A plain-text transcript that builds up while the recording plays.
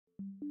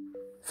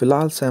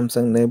फिलहाल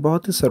सैमसंग ने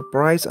बहुत ही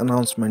सरप्राइज़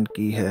अनाउंसमेंट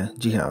की है।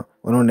 जी हाँ,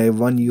 उन्होंने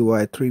वन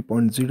यूआई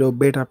 3.0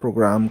 बेटा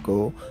प्रोग्राम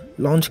को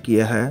लॉन्च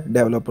किया है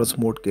डेवलपर्स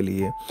मोड के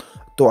लिए।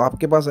 तो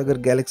आपके पास अगर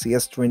गैलेक्सी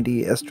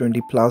S20,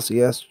 S20 प्लस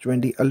या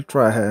S20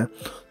 अल्ट्रा है,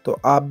 तो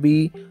आप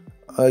भी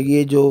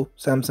ये जो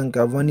सैमसंग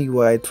का वन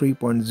यूआई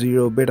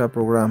 3.0 बेटा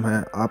प्रोग्राम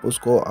है, आप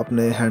उसको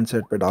अपने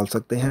हैंडसेट पे डाल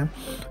सकते हैं।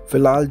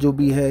 फ़िलहाल जो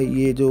भी है,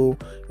 ये जो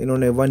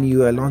इन्होंने वन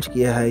यूआई लॉन्च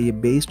किया है, ये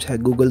बेस्ड है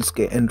गूगल्स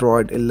के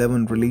एंड्रॉयड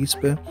 11 रिलीज़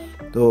पे।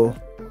 तो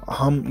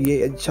हम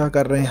ये आशा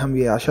कर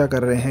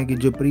रहे हैं कि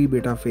जो प्री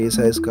बीटा फेस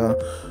है इसका,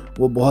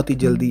 वो बहुत ही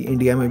जल्दी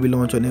इंडिया में भी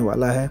लॉन्च होने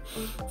वाला है।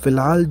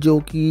 फ़िलहाल जो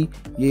कि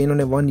ये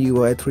इन्होंने वन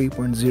यूआई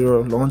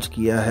 3.0 लॉन्च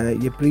किया है,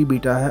 ये प्री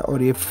बीटा है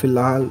और ये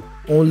फ़िलहाल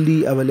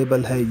ओनली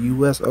अवेलेबल है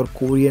यूएस और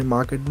कोरियन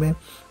मार्केट में।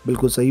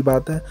 बिल्कुल सही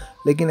बात है,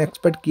 लेकिन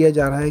एक्सपेक्ट किया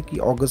जा रहा है कि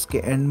अगस्त के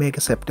एंड में,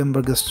 कि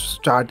सितंबर के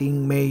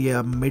स्टार्टिंग में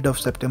या मिड ऑफ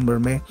सितंबर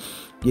में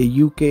ये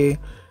यूके,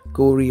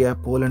 कोरिया,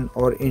 पोलैंड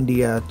और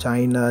इंडिया,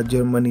 चाइना,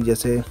 जर्मनी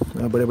जैसे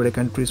बड़े बड़े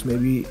कंट्रीज़ में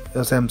भी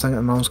सैमसंग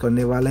अनाउंस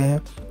करने वाले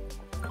हैं।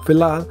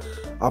 फ़िलहाल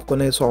आपको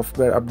नए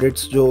सॉफ्टवेयर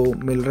अपडेट्स जो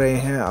मिल रहे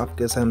हैं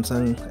आपके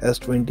Samsung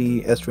S20,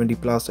 S20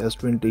 plus,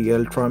 S20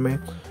 ultra में,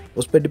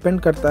 उस पर डिपेंड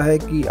करता है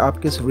कि आप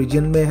किस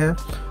रीजन में हैं।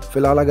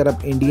 फ़िलहाल अगर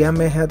आप इंडिया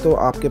में हैं तो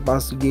आपके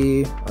पास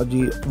ये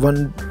जी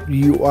वन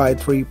UI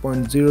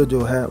 3.0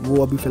 जो है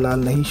वो अभी फ़िलहाल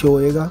नहीं शो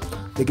होएगा,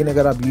 लेकिन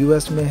अगर आप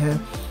US में हैं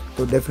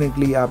तो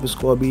डेफ़िनेटली आप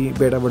इसको अभी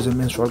बेटा वर्जन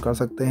में इंस्टॉल कर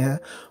सकते हैं।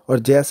 और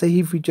जैसे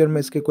ही फ्यूचर में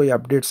इसके कोई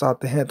अपडेट्स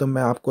आते हैं तो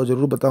मैं आपको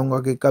ज़रूर बताऊंगा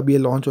कि कब ये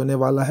लॉन्च होने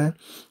वाला है।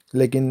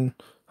 लेकिन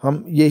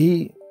हम यही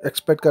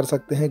एक्सपेक्ट कर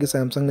सकते हैं कि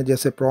सैमसंग ने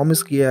जैसे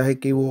प्रॉमिस किया है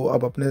कि वो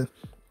अब अपने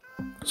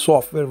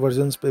सॉफ्टवेयर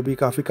वर्जन्स पे भी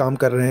काफ़ी काम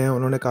कर रहे हैं,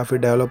 उन्होंने काफ़ी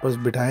डेवलपर्स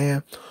बिठाए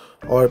हैं।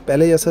 और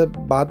पहले जैसे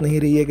बात नहीं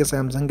रही है कि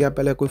सैमसंग क्या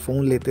पहले कोई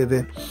फ़ोन लेते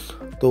थे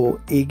तो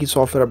एक ही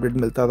सॉफ्टवेयर अपडेट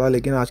मिलता था,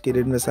 लेकिन आज की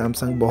डेट में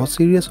सैमसंग बहुत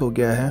सीरियस हो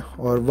गया है।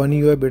 और वन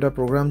यूआई बेटा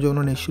प्रोग्राम जो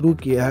उन्होंने शुरू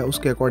किया है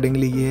उसके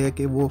अकॉर्डिंगली ये है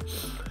कि वो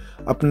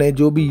अपने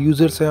जो भी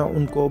यूज़र्स हैं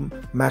उनको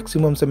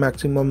मैक्सिमम से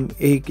मैक्सिमम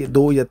 1,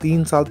 2 या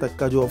 3 साल तक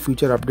का जो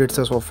फीचर अपडेट्स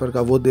है सॉफ्टवेयर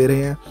का वो दे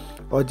रहे हैं।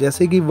 और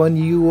जैसे कि वन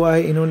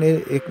यूआई इन्होंने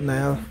एक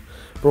नया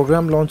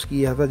प्रोग्राम लॉन्च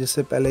किया था,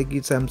 जिससे पहले कि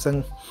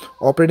सैमसंग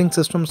ऑपरेटिंग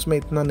सिस्टम्स में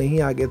इतना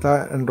नहीं आगे था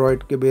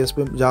एंड्रॉयड के बेस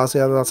पे, ज़्यादा से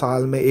ज़्यादा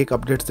साल में एक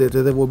अपडेट्स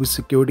देते थे, वो भी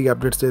सिक्योरिटी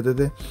अपडेट्स देते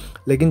थे।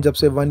 लेकिन जब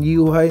से वन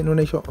यूआई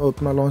इन्होंने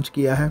अपना लॉन्च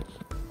किया है,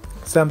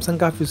 सैमसंग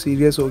काफ़ी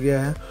सीरियस हो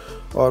गया है।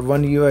 और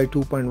वन UI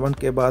 2.1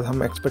 के बाद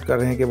हम एक्सपेक्ट कर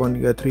रहे हैं कि वन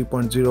UI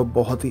 3.0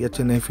 बहुत ही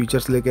अच्छे नए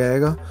फीचर्स लेके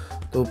आएगा।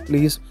 तो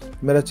प्लीज़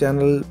मेरा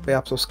चैनल पे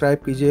आप सब्सक्राइब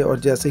कीजिए, और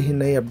जैसे ही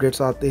नए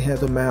अपडेट्स आते हैं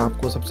तो मैं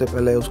आपको सबसे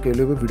पहले उसके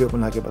लिए भी वीडियो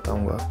बना के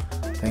बताऊँगा।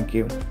 Thank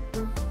you.